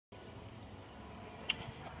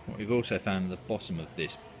What we've also found at the bottom of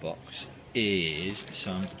this box is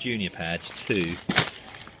some junior pads too.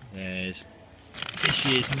 There's this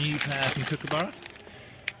year's new pad from Kookaburra,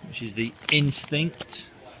 which is the Instinct,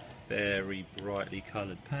 very brightly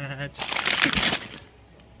coloured pads.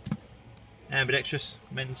 Ambidextrous,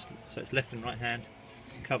 men's, so it's left and right hand.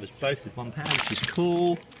 Covers both with one pad, which is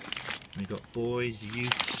cool. We've got boys,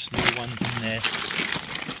 youth, small ones in there.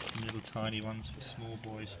 Some little tiny ones for small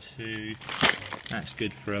boys too. That's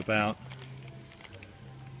good for about,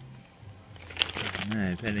 I don't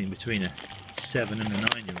know, depending between a 7 and a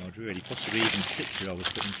 9-year-old, really, possibly even 6-year-old was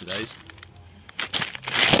put into those.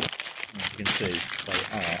 As you can see, they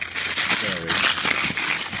are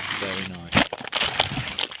very nice.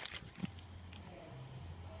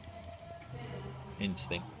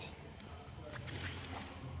 Instinct.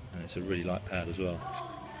 And it's a really light pad as well.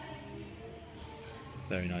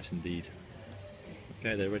 Very nice indeed.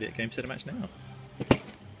 Okay, they're ready at game, set, and match now.